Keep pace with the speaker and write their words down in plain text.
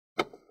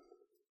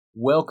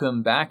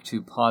Welcome back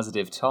to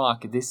Positive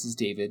Talk. This is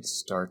David,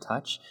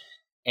 StarrTouch,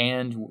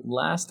 and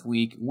last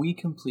week we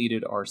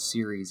completed our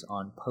series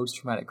on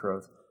post-traumatic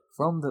growth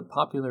from the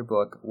popular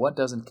book, What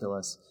Doesn't Kill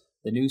Us?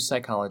 The New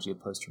Psychology of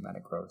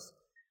Post-Traumatic Growth.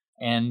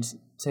 And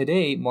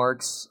today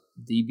marks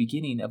the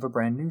beginning of a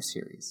brand new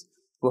series.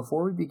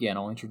 Before we begin,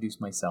 I'll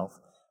introduce myself.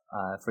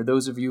 For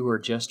those of you who are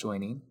just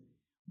joining,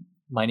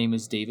 my name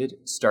is David,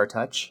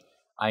 StarrTouch.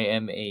 I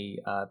am a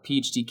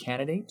Ph.D.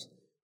 candidate,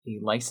 a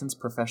licensed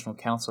professional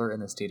counselor in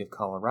the state of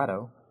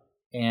Colorado,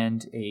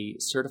 and a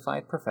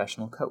certified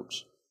professional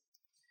coach.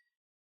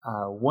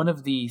 One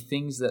of the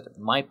things that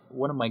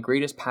one of my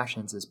greatest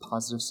passions is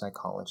positive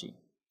psychology.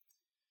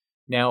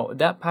 Now,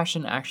 that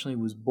passion actually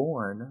was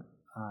born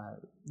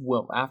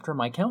after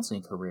my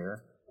counseling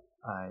career,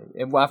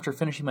 after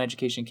finishing my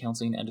education in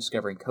counseling and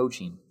discovering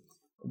coaching,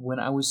 when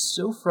I was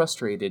so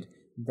frustrated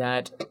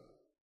that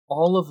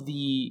all of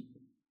the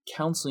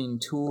counseling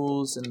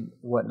tools and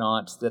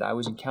whatnot that I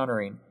was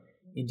encountering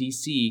in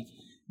DC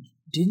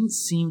didn't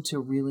seem to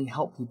really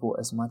help people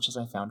as much as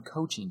I found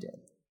coaching did.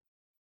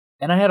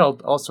 And I had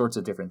all sorts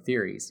of different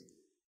theories.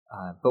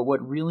 But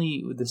what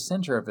really, the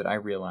center of it, I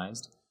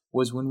realized,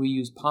 was when we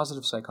used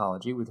positive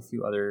psychology with a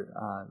few other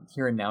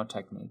here and now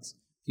techniques,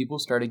 people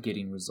started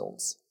getting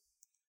results.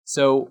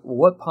 So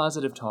what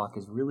Positive Talk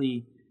is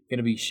really going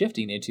to be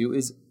shifting into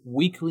is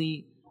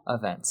weekly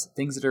events,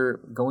 things that are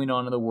going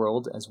on in the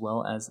world, as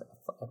well as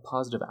a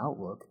positive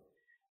outlook,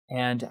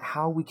 and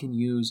how we can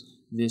use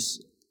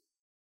this,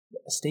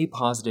 stay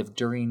positive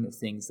during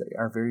things that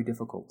are very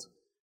difficult.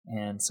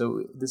 And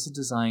so this is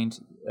designed,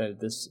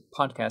 this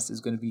podcast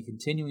is going to be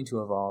continuing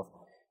to evolve.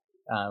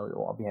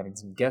 I'll be having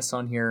some guests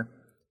on here,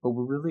 but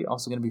we're really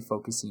also going to be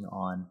focusing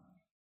on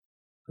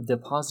the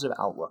positive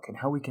outlook and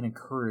how we can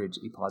encourage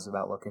a positive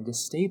outlook and to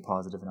stay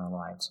positive in our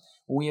lives.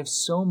 When we have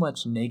so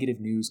much negative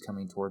news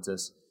coming towards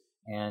us,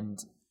 and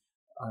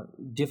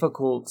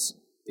difficult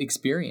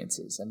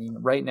experiences. I mean,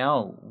 right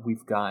now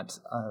we've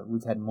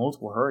had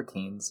multiple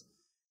hurricanes.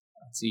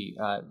 Let's see,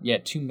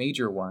 two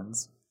major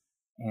ones,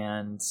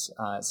 and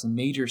some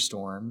major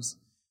storms.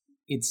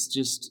 It's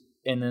just,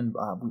 and then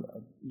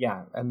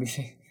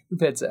we've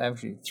had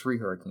actually 3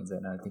 hurricanes.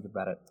 Now I think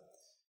about it.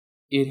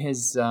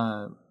 It's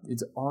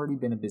already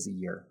been a busy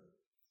year,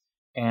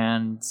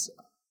 and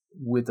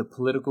with the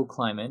political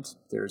climate,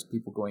 there's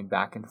people going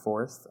back and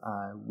forth.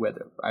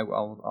 Whether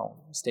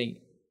I'll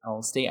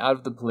stay out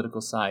of the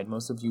political side.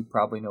 Most of you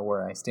probably know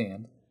where I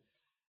stand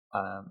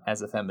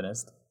as a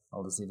feminist.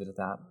 I'll just leave it at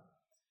that.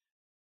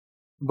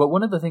 But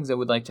one of the things I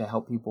would like to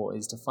help people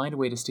is to find a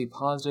way to stay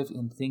positive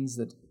in things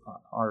that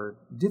are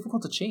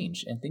difficult to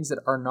change and things that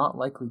are not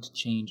likely to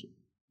change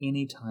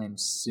anytime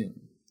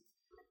soon.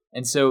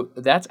 And so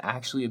that's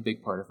actually a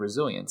big part of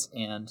resilience.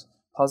 And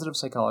positive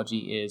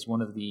psychology is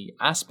one of the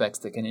aspects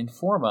that can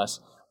inform us,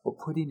 but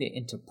putting it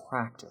into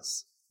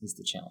practice is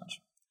the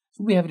challenge. So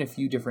we'll be having a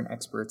few different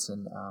experts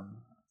and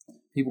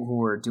people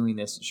who are doing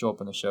this show up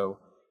on the show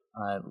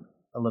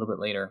a little bit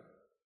later.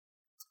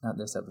 Not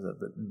this episode,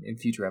 but in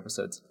future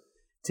episodes.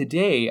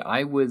 Today,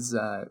 I was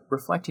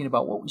reflecting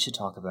about what we should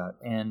talk about,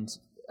 and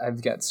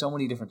I've got so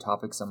many different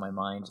topics on my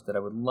mind that I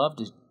would love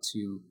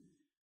to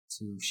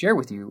share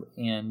with you.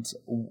 And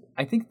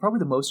I think probably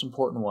the most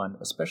important one,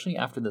 especially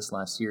after this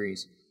last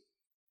series,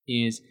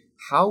 is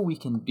how we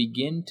can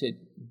begin to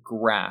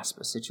grasp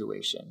a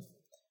situation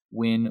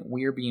when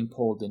we are being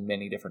pulled in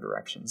many different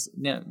directions.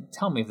 Now,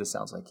 tell me if this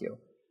sounds like you.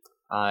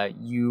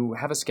 You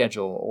have a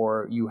schedule,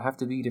 or you have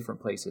to be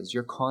different places.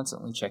 You're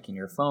constantly checking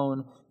your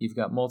phone. You've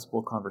got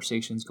multiple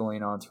conversations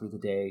going on through the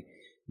day.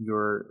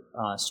 You're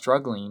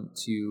struggling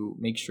to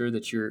make sure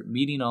that you're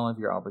meeting all of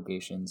your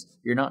obligations.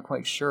 You're not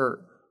quite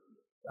sure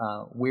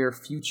where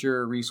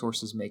future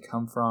resources may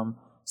come from.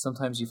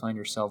 Sometimes you find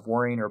yourself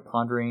worrying or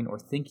pondering or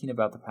thinking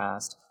about the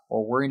past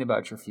or worrying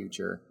about your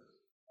future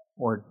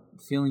or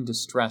feeling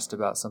distressed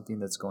about something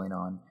that's going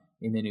on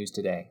in the news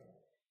today.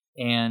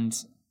 And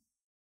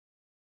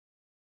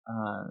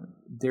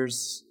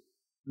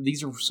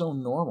these are so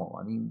normal.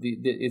 I mean,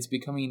 it's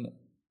becoming,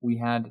 we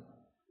had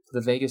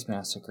the Vegas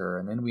massacre,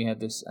 and then we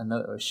had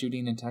another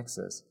shooting in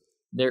Texas.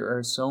 There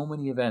are so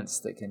many events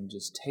that can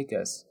just take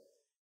us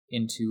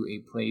into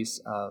a place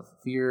of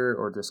fear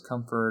or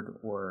discomfort,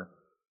 or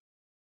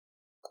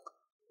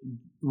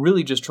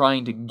really just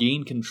trying to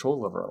gain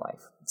control of our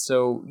life.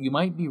 So you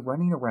might be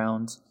running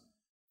around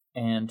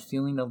and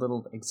feeling a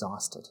little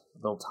exhausted, a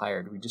little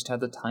tired. We just had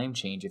the time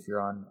change if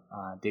you're on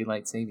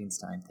daylight savings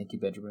time. Thank you,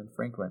 Benjamin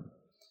Franklin.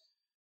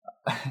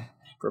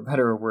 For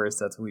better or worse,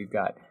 that's what we've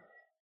got.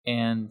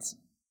 And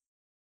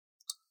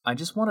I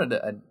just wanted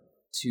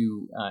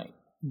to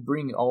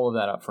bring all of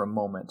that up for a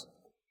moment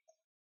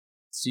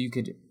so you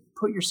could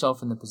put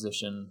yourself in the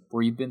position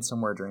where you've been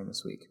somewhere during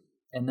this week.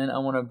 And then I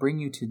want to bring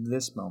you to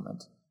this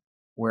moment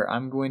where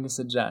I'm going to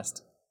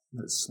suggest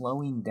that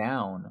slowing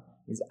down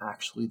is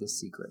actually the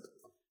secret.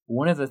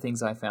 One of the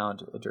things I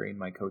found during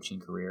my coaching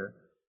career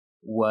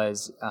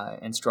was,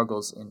 and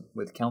struggles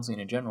with counseling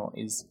in general,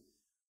 is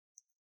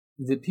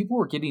that people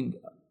were getting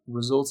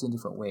results in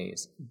different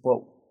ways,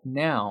 but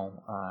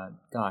now,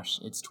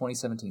 it's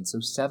 2017. So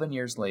 7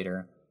 years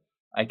later,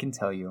 I can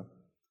tell you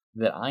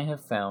that I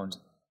have found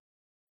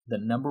the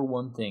number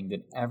one thing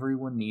that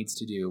everyone needs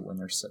to do when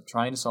they're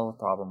trying to solve a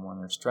problem, when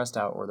they're stressed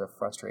out or they're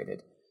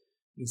frustrated,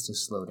 is to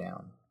slow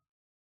down.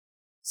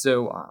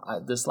 So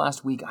this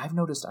last week, I've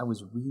noticed I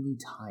was really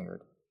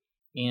tired.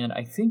 And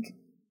I think,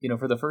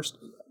 for the first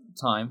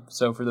time,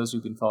 so for those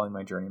who've been following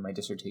my journey, my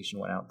dissertation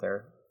went out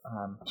there.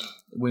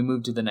 We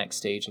moved to the next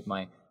stage of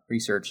my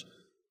research.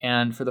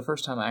 And for the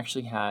first time, I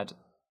actually had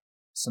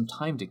some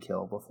time to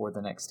kill before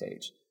the next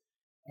stage.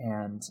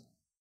 And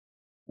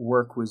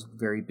work was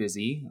very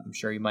busy. I'm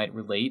sure you might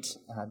relate,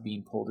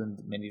 being pulled in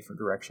many different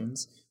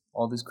directions,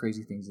 all these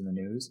crazy things in the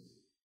news.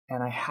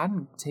 And I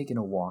hadn't taken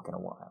a walk in a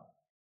while.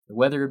 The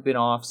weather had been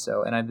off,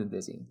 and I've been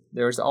busy.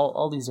 There's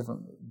all these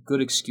different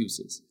good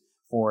excuses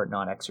for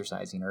not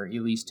exercising, or at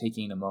least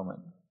taking a moment.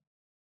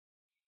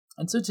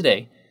 And so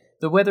today,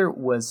 the weather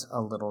was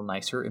a little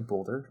nicer in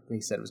Boulder. They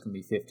said it was going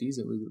to be 50s.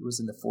 It was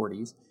in the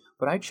 40s.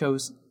 But I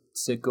chose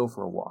to go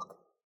for a walk.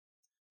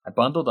 I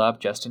bundled up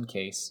just in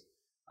case.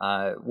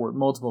 Wore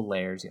multiple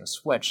layers,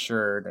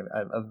 sweatshirt,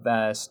 a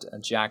vest, a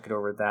jacket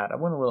over that. I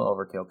went a little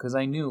overkill because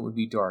I knew it would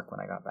be dark when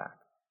I got back.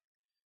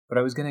 But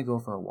I was going to go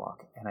for a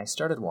walk, and I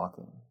started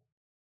walking.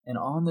 And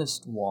on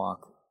this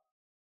walk,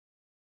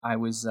 I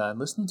was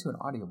listening to an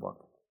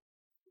audiobook.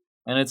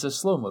 And it's a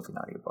slow-moving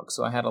audiobook,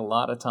 so I had a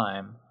lot of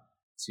time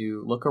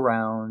to look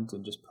around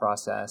and just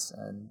process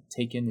and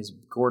take in this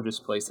gorgeous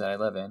place that I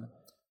live in,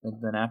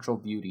 the natural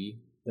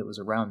beauty that was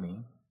around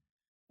me.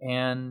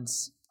 And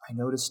I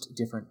noticed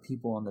different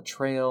people on the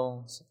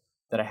trails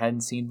that I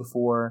hadn't seen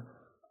before.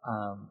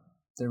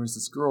 There was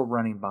this girl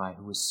running by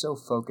who was so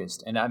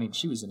focused, and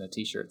she was in a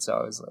t-shirt, so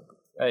I was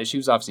like, she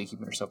was obviously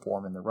keeping herself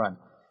warm in the run.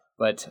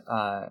 But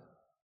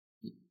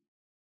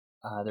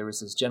there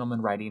was this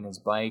gentleman riding his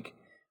bike,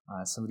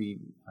 somebody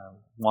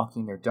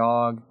walking their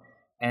dog,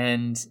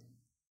 and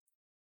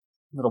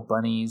little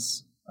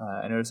bunnies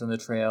I noticed on the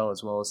trail,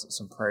 as well as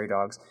some prairie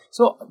dogs.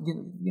 So,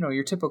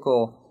 your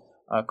typical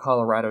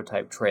Colorado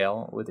type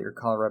trail with your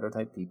Colorado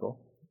type people,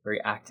 very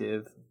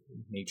active,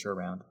 nature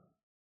around.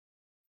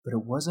 But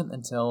it wasn't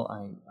until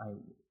I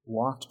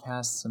walked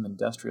past some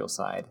industrial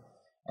side,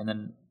 and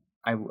then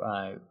I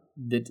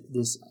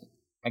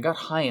got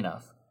high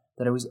enough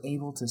that I was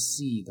able to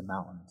see the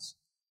mountains.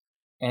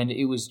 And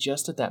it was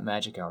just at that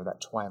magic hour,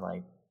 that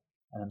twilight,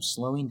 and I'm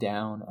slowing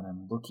down and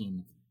I'm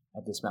looking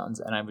at these mountains,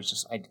 and I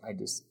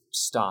just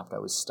stopped. I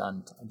was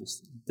stunned.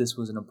 This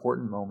was an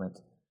important moment,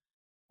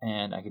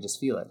 and I could just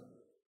feel it.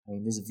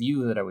 This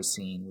view that I was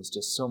seeing was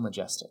just so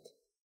majestic.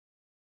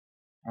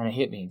 And it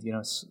hit me,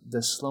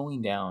 the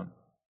slowing down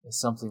is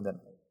something that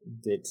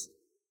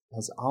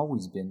has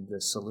always been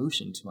the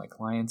solution to my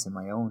clients and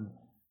my own.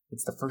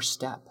 It's the first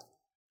step.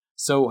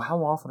 So how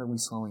often are we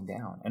slowing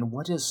down? And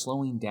what does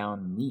slowing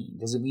down mean?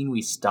 Does it mean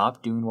we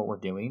stop doing what we're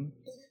doing?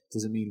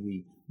 Does it mean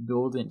we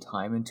build in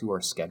time into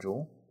our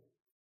schedule?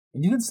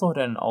 And you can slow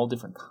down in all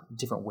different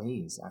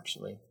ways,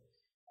 actually.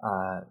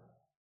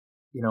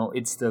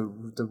 It's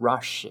the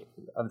rush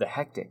of the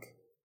hectic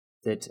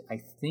that I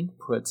think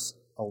puts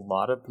a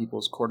lot of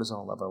people's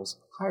cortisol levels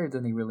higher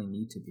than they really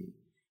need to be.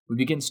 We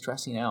begin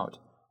stressing out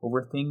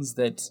over things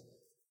that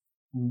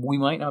we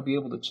might not be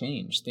able to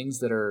change, things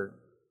that are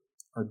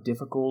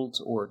difficult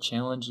or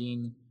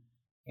challenging,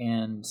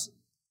 and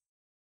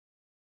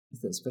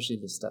especially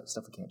the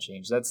stuff we can't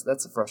change. That's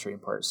the frustrating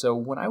part. So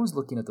when I was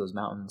looking at those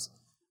mountains,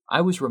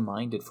 I was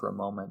reminded for a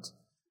moment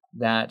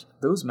that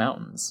those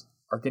mountains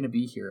are going to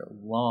be here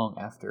long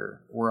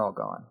after we're all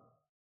gone.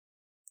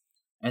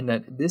 And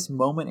that this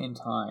moment in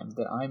time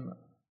that I'm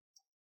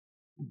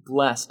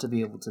blessed to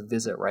be able to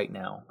visit right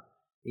now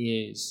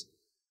it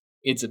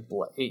is a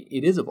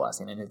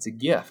blessing, and it's a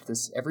gift.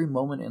 Every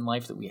moment in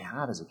life that we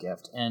have is a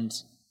gift. And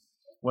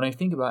when I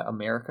think about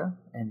America,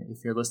 and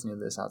if you're listening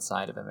to this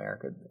outside of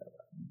America,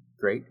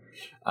 great.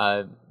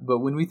 But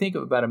when we think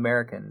about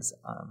Americans,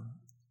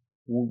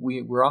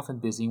 we're often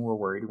busy, and we're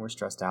worried, and we're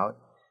stressed out.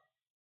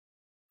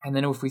 And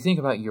then if we think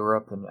about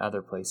Europe and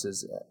other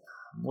places,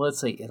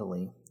 let's say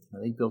Italy,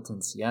 they built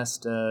in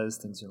siestas,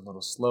 things are a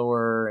little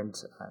slower, and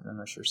I'm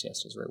not sure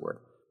siesta is the right word,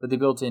 but they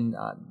built in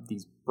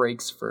these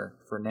breaks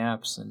for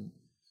naps, and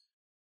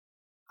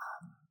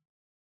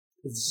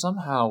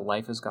somehow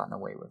life has gotten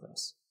away with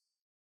us.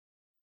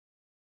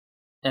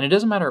 And it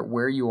doesn't matter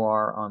where you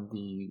are on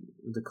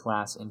the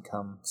class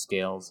income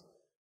scales.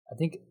 I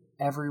think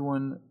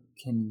everyone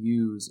can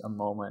use a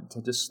moment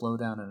to just slow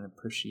down and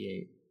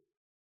appreciate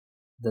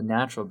the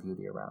natural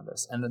beauty around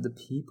us and the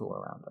people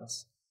around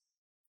us.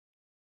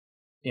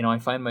 I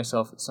find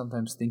myself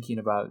sometimes thinking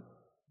about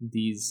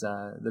these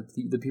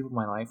the people in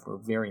my life who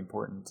are very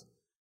important,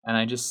 and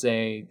I just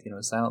say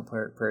silent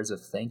prayers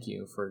of thank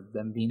you for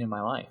them being in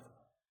my life.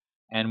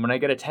 And when I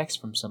get a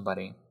text from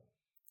somebody,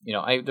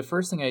 the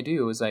first thing I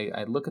do is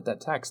I look at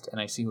that text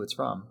and I see who it's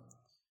from.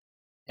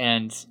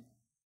 And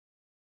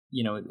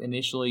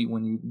initially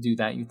when you do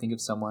that, you think of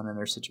someone and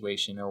their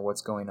situation or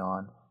what's going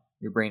on.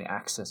 Your brain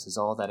accesses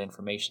all that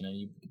information, and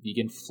you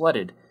begin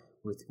flooded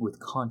with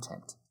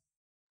content.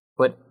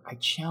 But I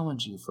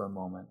challenge you for a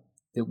moment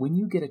that when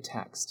you get a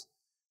text,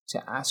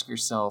 to ask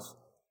yourself,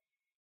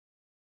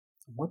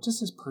 what does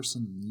this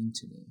person mean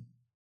to me?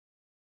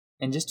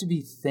 And just to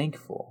be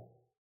thankful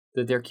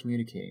that they're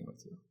communicating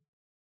with you.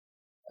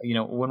 You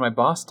know, when my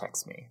boss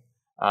texts me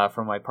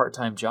from my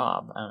part-time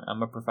job,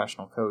 I'm a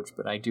professional coach,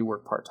 but I do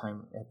work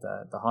part-time at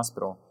the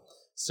hospital.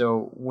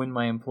 So when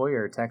my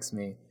employer texts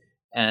me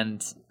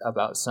and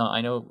about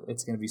I know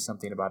it's going to be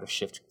something about a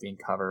shift being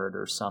covered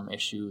or some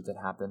issue that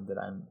happened that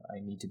I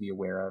need to be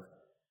aware of.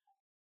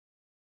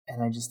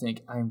 And I just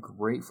think I'm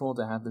grateful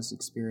to have this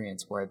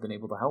experience where I've been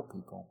able to help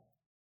people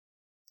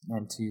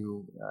and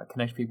to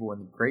connect people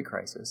in great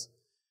crisis.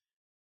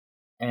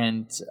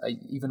 And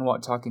even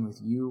talking with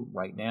you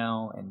right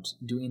now and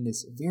doing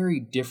this very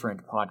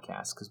different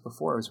podcast, because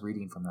before I was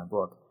reading from that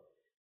book,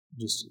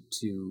 just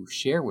to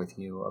share with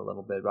you a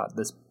little bit about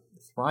this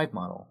Thrive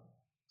model.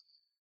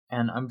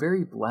 And I'm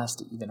very blessed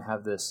to even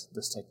have this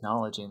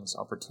technology and this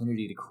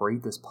opportunity to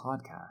create this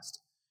podcast.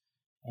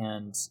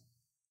 And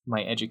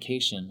my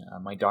education,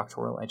 my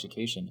doctoral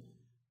education,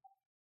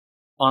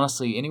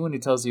 honestly, anyone who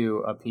tells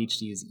you a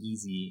PhD is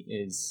easy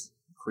is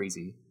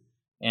crazy.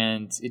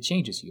 And it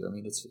changes you. I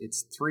mean,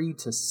 it's 3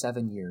 to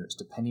 7 years,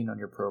 depending on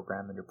your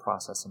program and your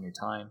process and your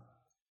time.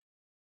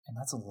 And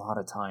that's a lot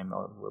of time.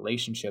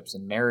 Relationships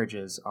and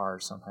marriages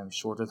are sometimes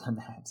shorter than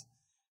that.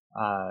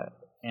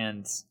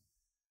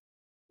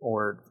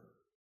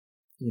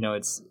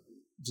 It's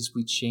just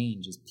we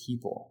change as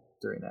people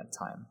during that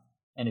time.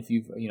 And if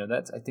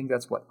I think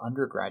that's what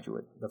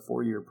undergraduate, the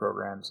 4-year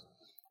programs,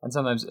 and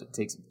sometimes it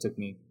took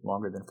me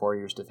longer than 4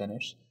 years to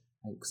finish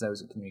because I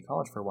was at community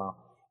college for a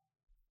while.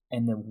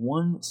 And the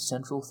one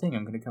central thing,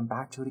 I'm going to come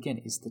back to it again,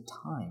 is the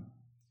time.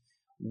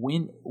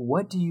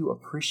 What do you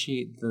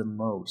appreciate the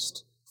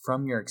most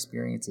from your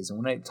experiences? And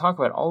when I talk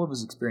about all of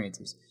his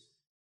experiences,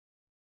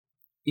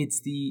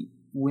 it's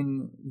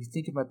when you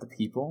think about the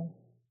people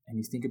and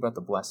you think about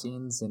the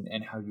blessings and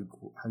how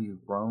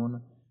you've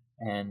grown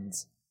and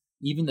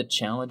even the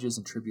challenges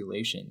and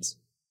tribulations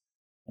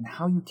and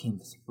how you came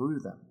through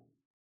them.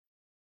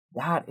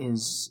 That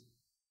is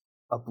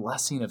a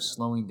blessing of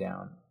slowing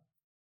down.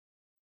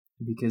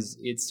 Because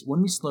it's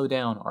when we slow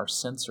down, our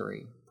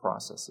sensory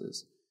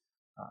processes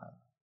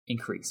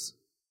increase.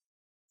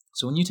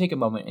 So when you take a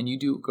moment and you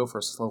do go for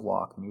a slow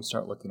walk and you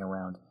start looking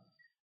around,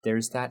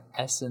 there's that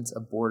essence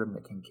of boredom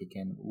that can kick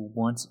in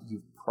once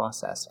you've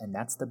processed, and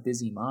that's the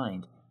busy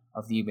mind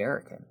of the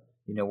American.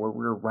 Where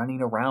we're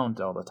running around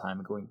all the time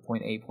and going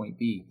point A, point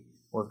B,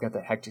 or we've got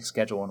that hectic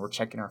schedule and we're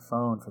checking our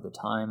phone for the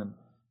time and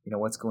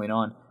what's going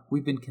on.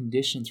 We've been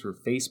conditioned through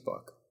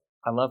Facebook.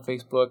 I love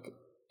Facebook.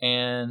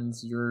 And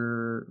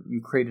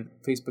you created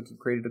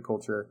a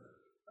culture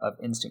of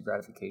instant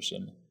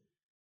gratification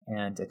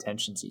and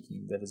attention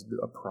seeking that is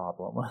a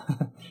problem.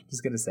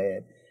 Just going to say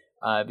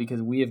it.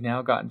 Because we have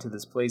now gotten to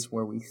this place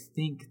where we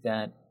think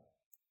that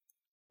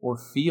or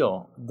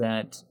feel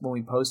that when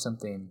we post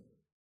something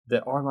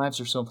that our lives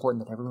are so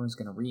important that everyone's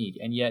going to read.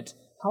 And yet,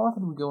 how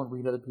often do we go and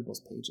read other people's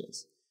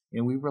pages?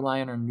 We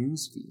rely on our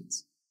news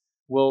feeds.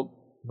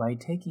 Well, by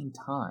taking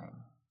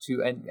time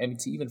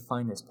to even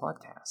find this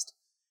podcast,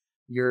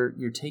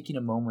 you're taking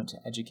a moment to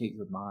educate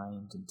your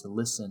mind and to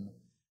listen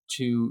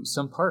to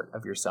some part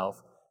of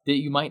yourself that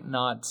you might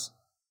not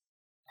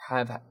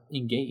have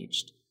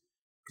engaged.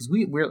 Because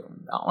we're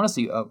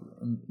honestly,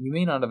 you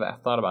may not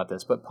have thought about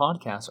this, but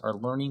podcasts are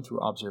learning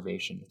through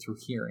observation, through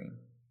hearing,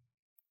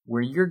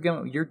 where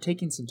you're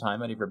taking some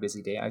time out of your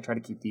busy day. I try to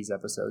keep these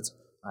episodes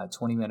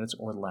 20 minutes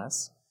or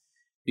less,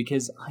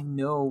 because I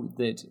know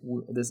that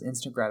this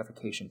instant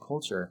gratification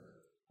culture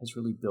has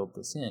really built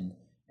this in.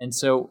 And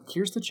so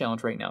here's the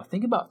challenge right now.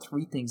 Think about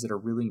 3 things that are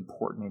really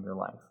important in your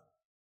life.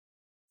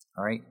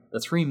 All right? The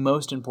 3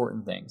 most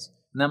important things.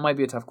 And that might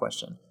be a tough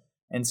question.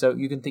 And so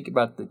you can think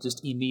about that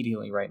just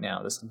immediately right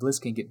now. This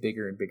list can get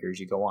bigger and bigger as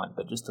you go on.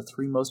 But just the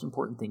 3 most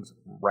important things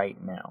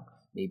right now.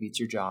 Maybe it's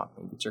your job.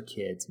 Maybe it's your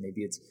kids.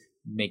 Maybe it's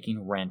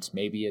making rent.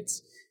 Maybe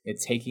it's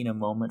taking a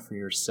moment for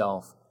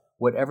yourself.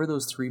 Whatever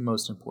those 3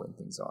 most important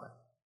things are.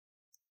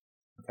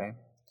 Okay?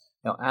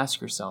 Now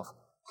ask yourself,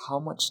 how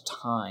much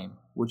time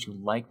would you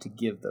like to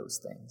give those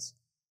things?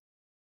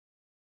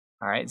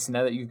 All right, so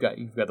now that you've got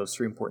those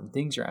 3 important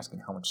things, you're asking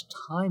how much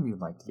time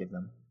you'd like to give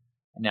them.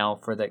 And now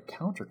for that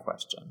counter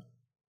question,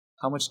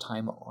 how much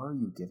time are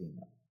you giving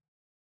them?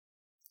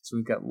 So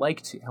we've got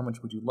how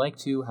much would you like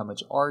to, how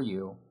much are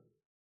you?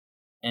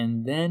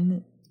 And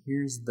then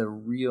here's the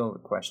real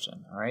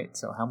question, all right?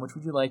 So how much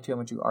would you like to, how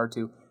much you are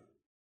to,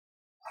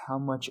 how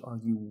much are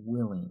you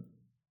willing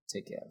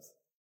to give?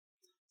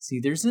 See,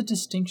 there's a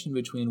distinction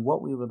between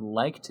what we would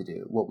like to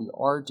do, what we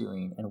are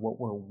doing, and what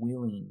we're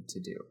willing to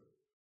do.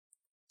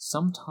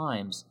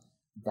 Sometimes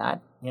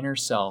that inner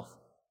self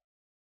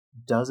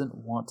doesn't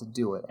want to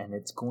do it, and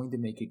it's going to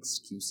make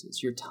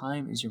excuses. Your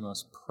time is your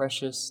most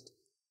precious,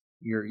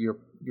 your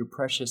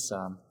precious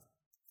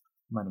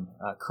money,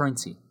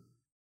 currency.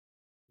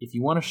 If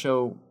you want to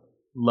show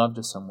love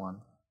to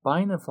someone,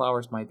 buying them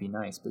flowers might be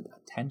nice, but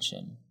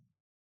attention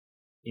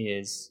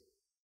is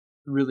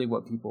really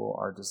what people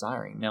are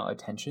desiring. Now,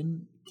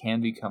 attention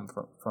can become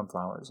from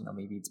flowers.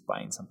 Maybe it's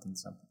buying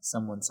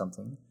someone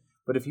something.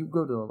 But if you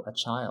go to a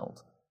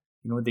child,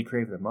 what they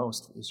crave the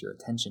most is your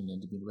attention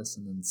and to be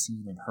listened and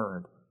seen and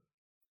heard.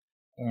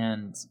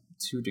 And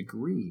to a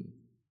degree,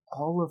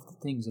 all of the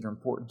things that are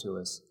important to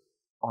us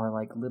are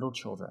like little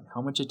children.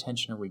 How much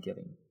attention are we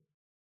getting?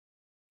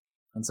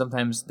 And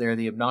sometimes they're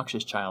the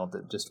obnoxious child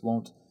that just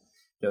won't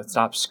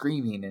stop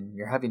screaming, and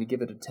you're having to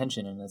give it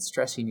attention, and it's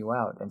stressing you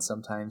out. And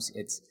sometimes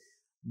it's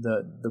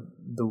the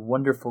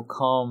wonderful,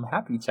 calm,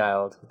 happy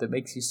child that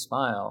makes you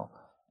smile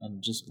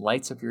and just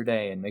lights up your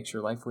day and makes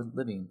your life worth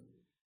living.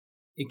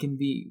 It can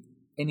be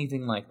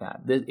anything like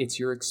that. It's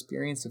your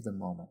experience of the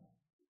moment.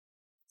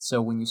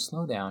 So when you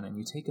slow down and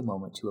you take a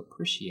moment to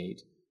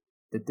appreciate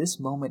that this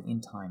moment in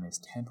time is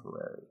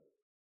temporary,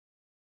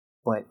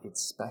 but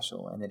it's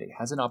special, and that it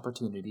has an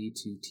opportunity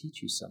to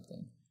teach you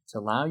something, to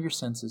allow your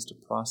senses to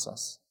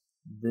process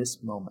this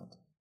moment,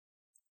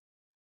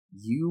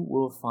 you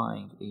will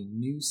find a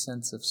new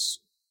sense of,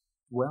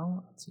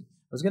 I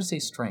was going to say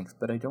strength,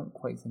 but I don't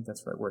quite think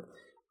that's the right word.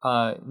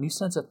 New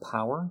sense of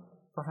power,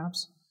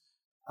 perhaps.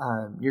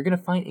 You're going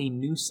to find a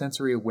new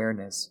sensory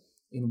awareness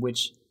in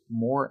which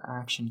more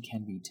action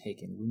can be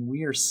taken. When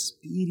we are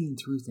speeding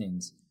through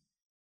things,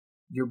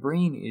 your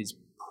brain is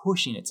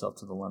pushing itself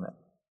to the limit.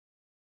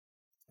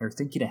 You're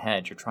thinking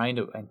ahead, you're trying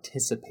to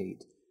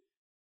anticipate,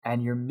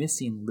 and you're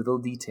missing little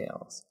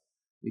details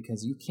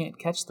because you can't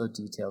catch those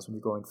details when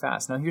you're going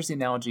fast. Now, here's the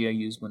analogy I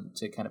use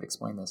to kind of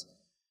explain this.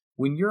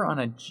 When you're on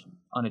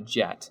a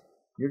jet,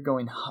 you're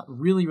going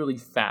really, really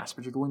fast,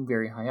 but you're going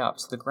very high up.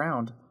 So the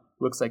ground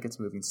looks like it's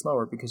moving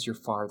slower because you're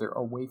farther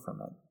away from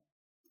it.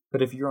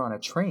 But if you're on a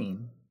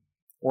train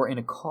or in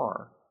a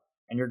car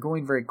and you're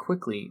going very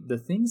quickly, the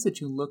things that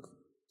you look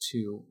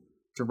to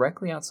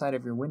directly outside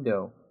of your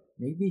window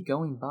may be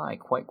going by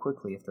quite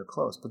quickly if they're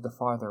close, but the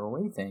farther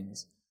away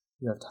things,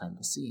 you have time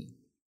to see.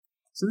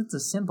 So that's a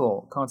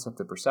simple concept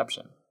of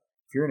perception.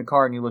 If you're in a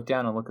car and you look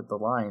down and look at the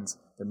lines,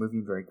 they're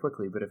moving very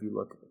quickly, but if you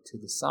look to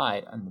the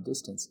side and the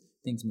distance,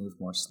 things move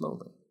more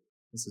slowly.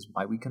 This is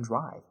why we can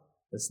drive.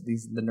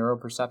 The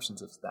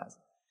neuroperceptions of that.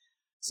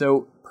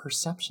 So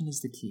perception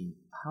is the key.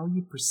 How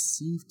you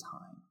perceive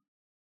time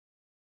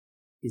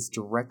is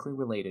directly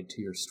related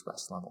to your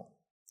stress level.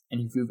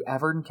 And if you've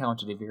ever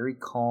encountered a very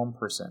calm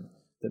person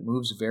that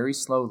moves very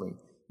slowly,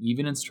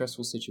 even in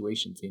stressful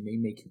situations, they may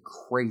make you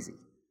crazy.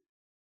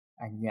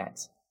 And yet,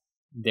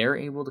 they're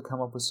able to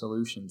come up with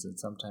solutions and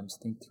sometimes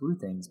think through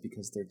things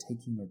because they're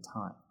taking their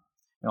time.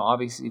 Now,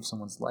 obviously, if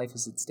someone's life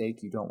is at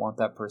stake, you don't want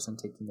that person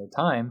taking their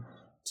time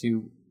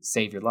to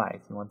save your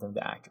life. You want them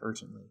to act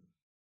urgently.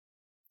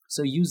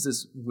 So use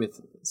this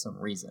with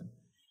some reason.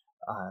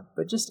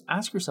 But just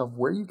ask yourself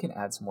where you can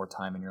add some more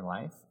time in your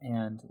life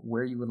and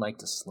where you would like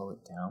to slow it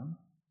down.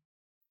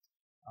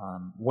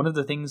 One of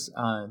the things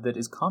that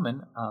is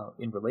common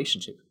in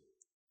relationship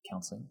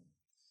counseling,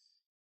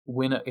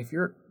 if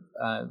you're,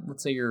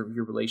 let's say your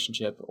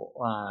relationship,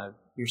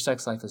 your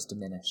sex life is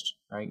diminished,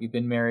 right? You've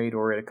been married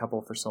or at a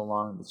couple for so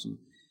long that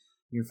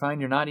you find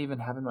you're not even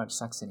having much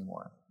sex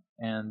anymore.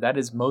 And that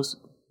is most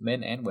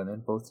men and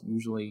women both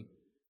usually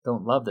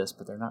don't love this,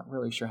 but they're not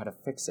really sure how to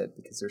fix it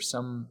because there's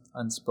some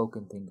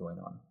unspoken thing going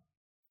on.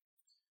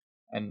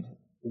 And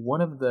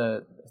one of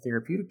the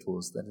therapeutic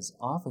tools that is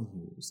often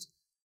used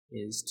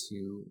is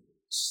to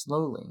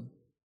slowly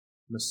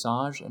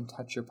massage and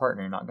touch your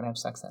partner. You're not going to have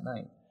sex that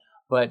night,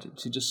 but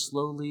to just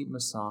slowly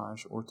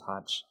massage or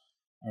touch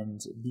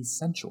and be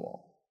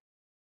sensual.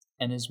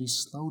 And as we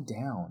slow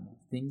down,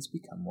 things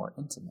become more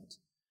intimate.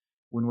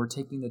 When we're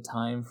taking the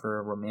time for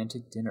a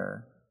romantic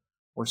dinner,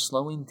 we're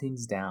slowing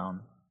things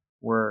down,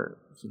 where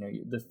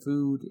the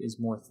food is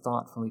more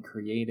thoughtfully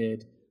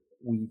created.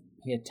 We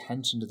pay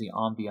attention to the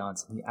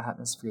ambiance and the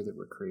atmosphere that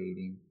we're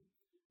creating.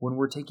 When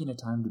we're taking a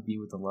time to be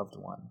with a loved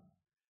one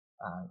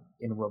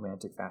in a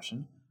romantic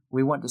fashion,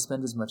 we want to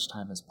spend as much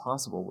time as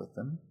possible with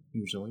them,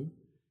 usually,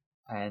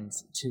 and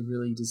to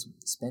really just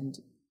spend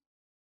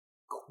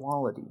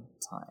quality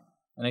time.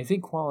 And I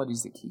think quality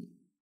is the key.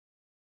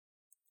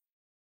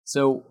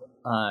 So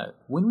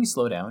when we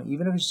slow down,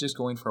 even if it's just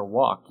going for a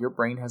walk, your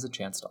brain has a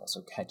chance to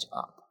also catch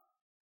up.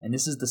 And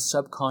this is the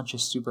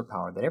subconscious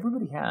superpower that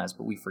everybody has,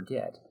 but we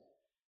forget.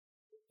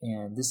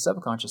 And this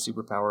subconscious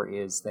superpower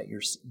is that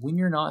when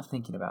you're not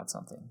thinking about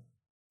something.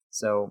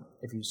 So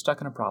if you're stuck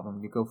in a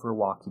problem, you go for a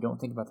walk, you don't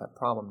think about that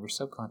problem, your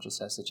subconscious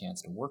has the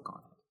chance to work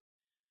on it.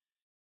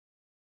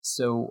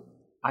 So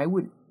I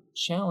would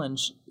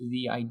challenge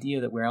the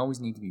idea that we always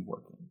need to be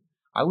working.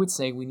 I would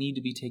say we need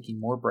to be taking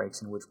more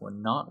breaks in which we're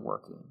not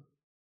working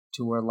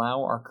to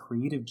allow our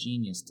creative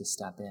genius to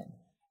step in.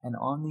 And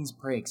on these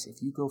breaks,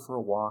 if you go for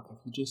a walk,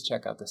 if you just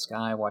check out the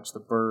sky, watch the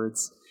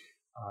birds,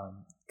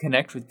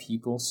 connect with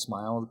people,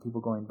 smile at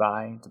people going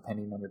by,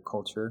 depending on your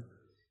culture.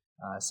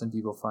 Some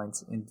people find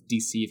in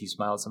DC, if you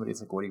smile at somebody, it's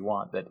like, what do you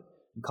want? But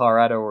in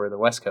Colorado or the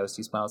West Coast,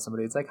 you smile at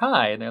somebody, it's like,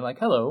 hi, and they're like,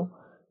 hello.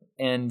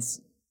 And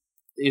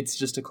it's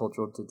just a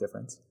cultural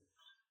difference.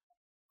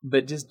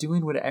 But just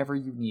doing whatever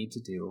you need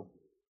to do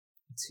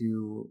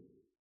to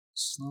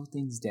slow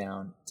things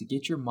down to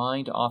get your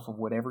mind off of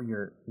whatever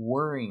you're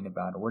worrying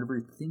about or whatever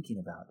you're thinking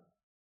about,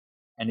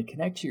 and to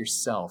connect to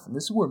yourself. And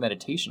this is where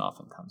meditation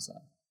often comes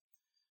in.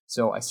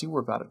 So I see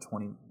we're about at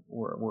 20,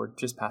 we're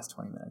just past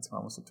 20 minutes. We're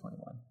almost at 21.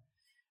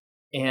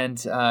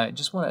 And I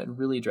just want to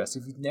really address,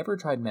 if you've never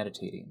tried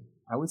meditating,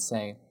 I would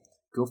say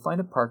go find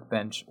a park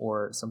bench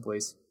or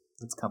someplace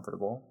that's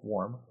comfortable,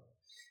 warm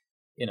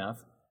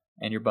enough,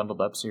 and you're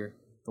bundled up so you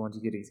don't want to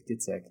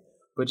get sick.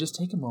 But just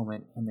take a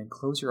moment and then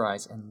close your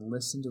eyes and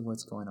listen to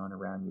what's going on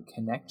around you.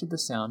 Connect to the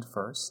sound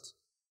first.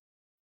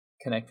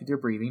 Connect with your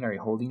breathing. Are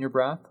you holding your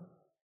breath?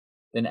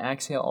 Then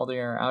exhale all the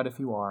air out if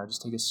you are.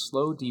 Just take a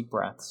slow, deep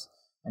breaths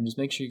and just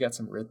make sure you got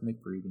some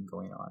rhythmic breathing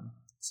going on.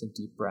 Some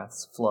deep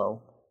breaths,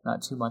 flow.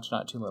 Not too much,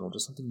 not too little.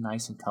 Just something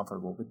nice and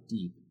comfortable, but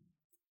deep.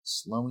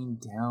 Slowing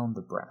down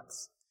the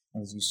breaths.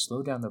 And as you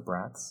slow down the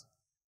breaths,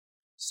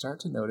 start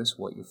to notice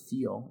what you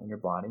feel in your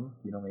body.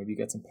 Maybe you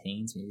got some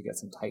pains, maybe you got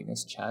some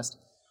tightness, chest.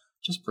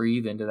 Just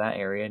breathe into that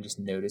area and just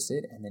notice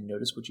it, and then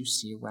notice what you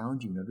see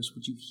around you. Notice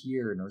what you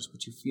hear. Notice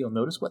what you feel.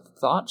 Notice what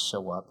thoughts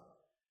show up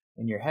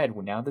in your head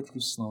now that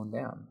you've slowed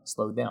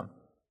down.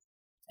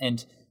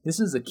 And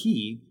this is a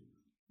key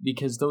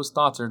because those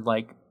thoughts are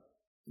like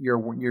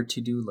your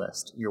to-do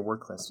list, your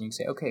work list. And you can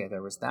say, okay,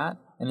 there was that.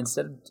 And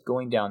instead of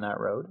going down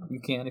that road, you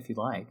can if you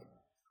like.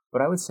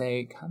 But I would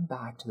say come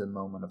back to the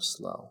moment of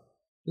slow.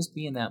 Just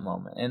be in that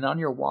moment. And on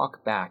your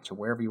walk back to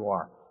wherever you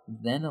are,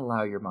 then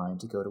allow your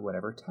mind to go to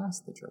whatever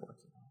task that you're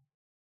working on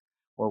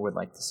or would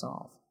like to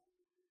solve.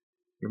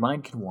 Your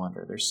mind can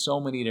wander. There's so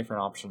many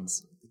different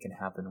options that can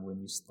happen when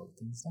you slow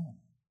things down.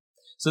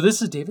 So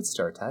this is David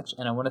StarrTouch,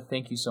 and I want to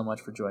thank you so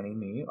much for joining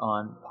me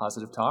on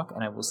Positive Talk,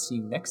 and I will see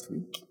you next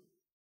week.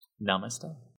 Namaste.